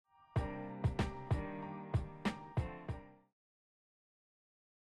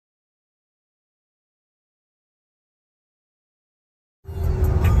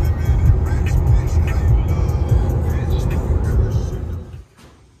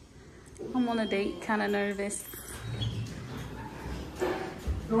I'm on a date, kind of nervous.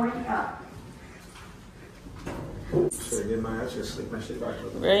 Going up.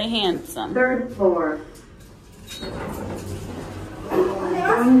 Very handsome. 3rd floor.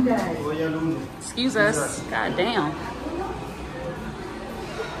 Going down. Excuse us. God damn.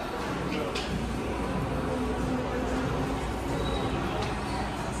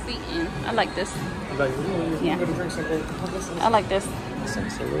 Seating. I like this. Yeah. I like this.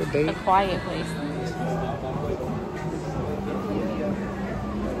 A quiet place. It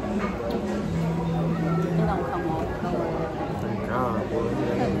don't come on.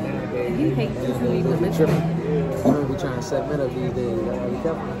 He hates this movie with lipstick. We trying to set men up these days. He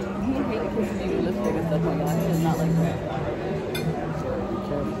hates this movie with lipstick and stuff like that. He does not like that.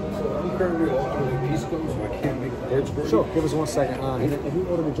 Sure, give us 1 second. If you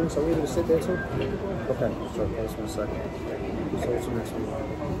order the drinks, are we able to sit there too? Okay, sure, give us 1 second. So what's the next one?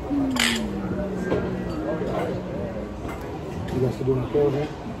 You guys to do in the cold, man?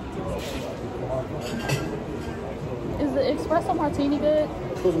 Is the espresso martini good?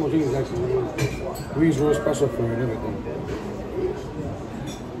 Espresso martini is actually really good. We use real special for it and everything.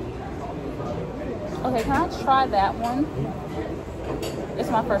 Okay, can I try that one? It's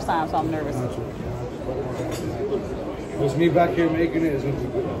my first time, so I'm nervous. It's me back here making it. It's gonna be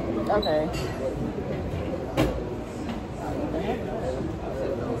good. Okay.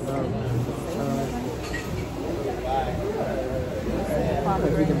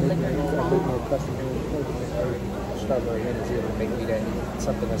 If we can make a bit more custom strawberry energy, it'll make me that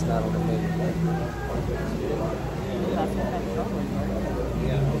something that's not on the menu.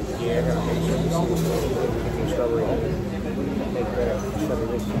 Yeah, I gotta make sure you see the strawberry energy. Make better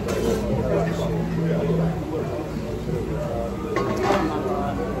strawberry strawberry.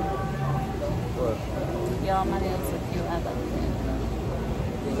 Y'all, my nails look cute. I love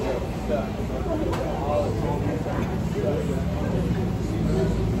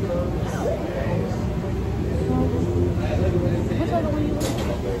Which other one you want?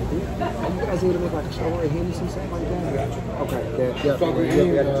 You guys need to make like a strawberry Hennessy, something like that? Okay, yeah. Strawberry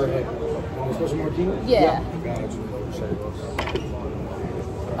Hennessy, espresso martini? Yeah. Got you.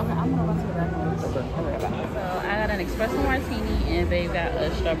 Okay, I'm gonna run to the back. Okay. So I got an espresso martini and babe got a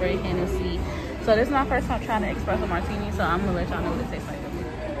strawberry Hennessy. So this is my first time trying an espresso martini, so I'm gonna let y'all know what it tastes like.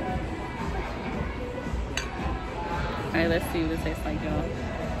 Alright, let's see what it tastes like, y'all.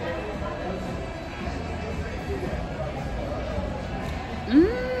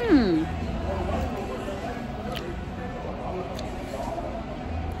 Mmm.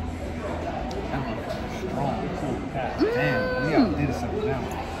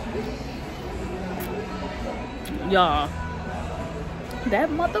 Y'all, that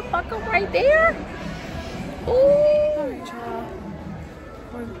motherfucker right there. Ooh. Alright, y'all.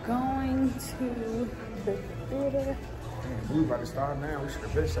 We're going to the theater. We about to start now. We should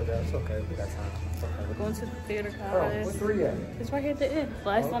have finished that. It's okay. We got time. It's okay. We're going to the theater, guys. Bro, what's 3 at? It's right here at the end.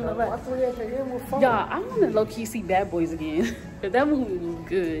 Last on the left. Why 3 at the end? We're fun. Y'all, I want to low-key see Bad Boys again. Because that movie was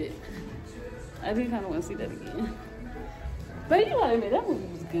good. I do kind of want to see that again. But you gotta admit, that movie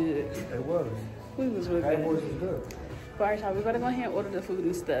was good. It was. It was really Bad good. Boys was good. But alright, y'all, we gotta go ahead and order the food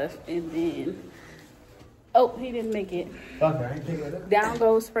and stuff. And then... Oh, he didn't make it. Okay, I ain't picking it up. Down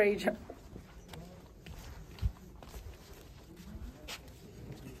goes spray jar.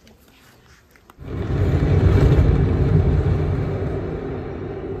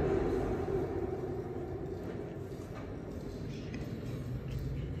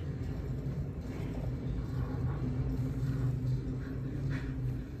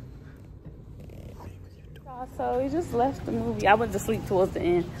 So we just left the movie. I went to sleep towards the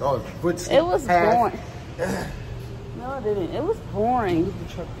end. Oh, good. It was boring. No, it didn't. It was boring.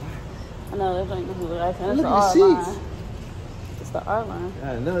 I know that's ain't the blue light. That's the R line. It's the R line.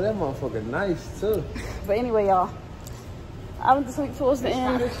 I know that motherfucker nice too. But anyway, y'all, I went to sleep towards the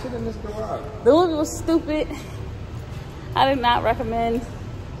end. This shit in this garage. The movie was stupid. I did not recommend.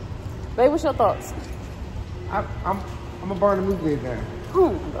 Babe, what's your thoughts? I'm gonna burn the movie down. Oh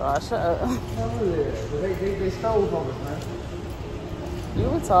my gosh, shut up. They stole from us, man. You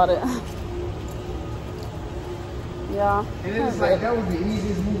retarded. Yeah. And it's like, that was the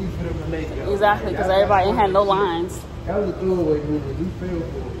easiest movie for them to make, yo. Exactly, because everybody ain't had no lines. That was a throwaway movie. We fell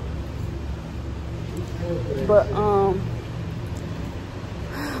for it. But,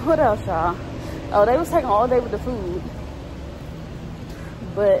 what else, y'all? Oh, they was taking all day with the food.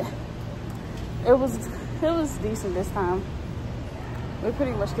 But it was decent this time. We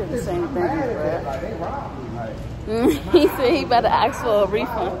pretty much did the same thing, but Like, they robbed me, like. he said he about to ask for a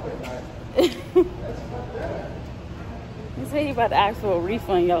refund. He said he about to ask for a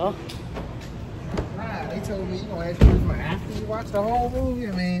refund, y'all. told me you gonna ask me for after you watch the whole movie.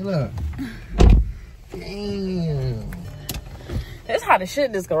 I mean, look. Damn. It's hot as shit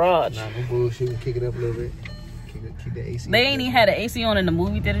in this garage. Nah, no bullshit. We kick it up a little bit. Keep the AC. They ain't even had the AC on in the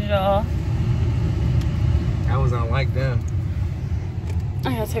movie theaters, y'all. I was on like them.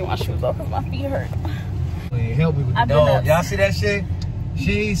 I gotta take my shoes off because my feet hurt. Man, help me with the dog. Y'all see that shit?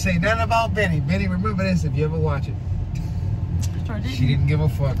 She ain't say nothing about Benny. Benny, remember this if you ever watch it. Sure didn't. She didn't give a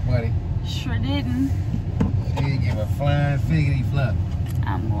fuck, buddy. Sure didn't. She didn't give a flying figgity flap.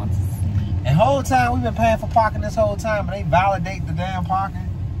 I'm going to sleep. And whole time we've been paying for parking this whole time, and they validate the damn parking.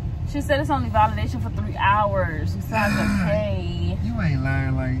 She said it's only validation for 3 hours. You still have to pay. You ain't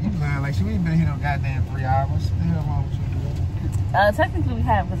lying like she ain't been here no goddamn 3 hours. What the hell wrong with you? Technically we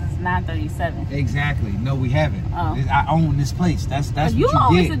have because it's 9:37. Exactly. No, we haven't. Oh. I own this place. That's what you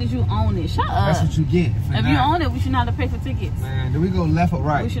always get. said that you own it. Shut up. That's what you get. If you own it, we shouldn't have to pay for tickets. Man, do we go left or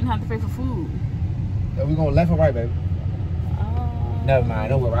right? We shouldn't have to pay for food. Are we going left or right, baby? Never mind.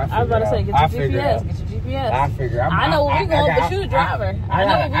 Don't worry. I was about to say, get your GPS. Get your GPS. I figure. I know where we going, but you the driver.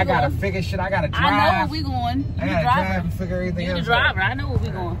 I gotta figure shit. I gotta drive. I know where we going. You the driver. Drive and figure everything You else the driver. I know where we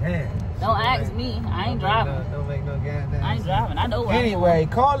going. Don't ask me. I ain't driving. Don't make no goddamn. I ain't driving. I know where Anyway,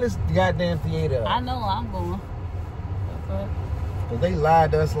 call this goddamn theater. I know where I'm going. Cause they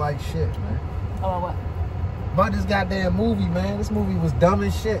lied to us like shit, man. About what? About this goddamn movie, man. This movie was dumb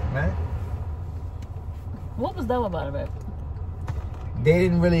as shit, man. What was dumb about it, babe? They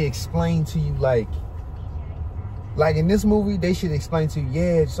didn't really explain to you like in this movie, they should explain to you,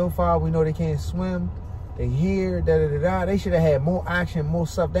 yeah, so far we know they can't swim. They here, da-da-da-da. They should have had more action, more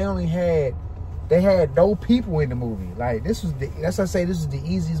stuff. They had no people in the movie. Like, that's why I say this is the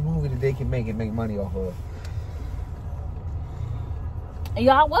easiest movie that they can make and make money off of.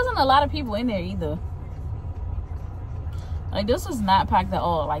 Y'all, wasn't a lot of people in there either. Like, this was not packed at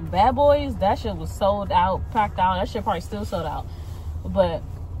all. Like, Bad Boys, that shit was sold out, packed out. That shit probably still sold out. But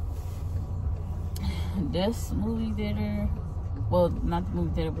this movie theater, well, not the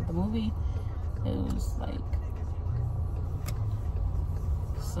movie theater, but the movie, it was like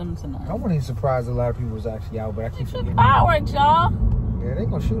some to none. I wasn't even surprised a lot of people was actually out, but I keep forgetting. Fireworks, y'all. Yeah, they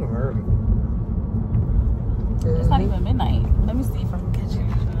gonna shoot them early. It's not even midnight. Let me see if I can catch it.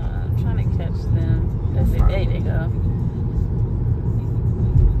 I'm trying to catch them. That's it. There they go.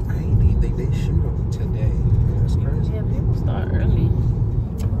 I ain't even think they shoot them today. That's crazy. Yeah, people start early.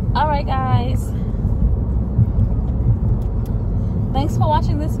 All right, guys. Thanks for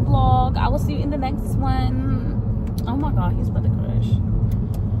watching this vlog. I will see you in the next one. Oh my God, he's about to crash.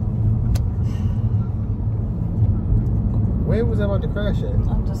 Where was I about to crash at?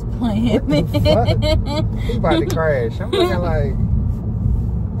 I'm just playing. What the fuck? He about to crash. I'm looking like,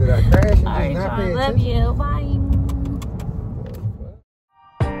 did I crash and just not pay attention? Love you. Bye.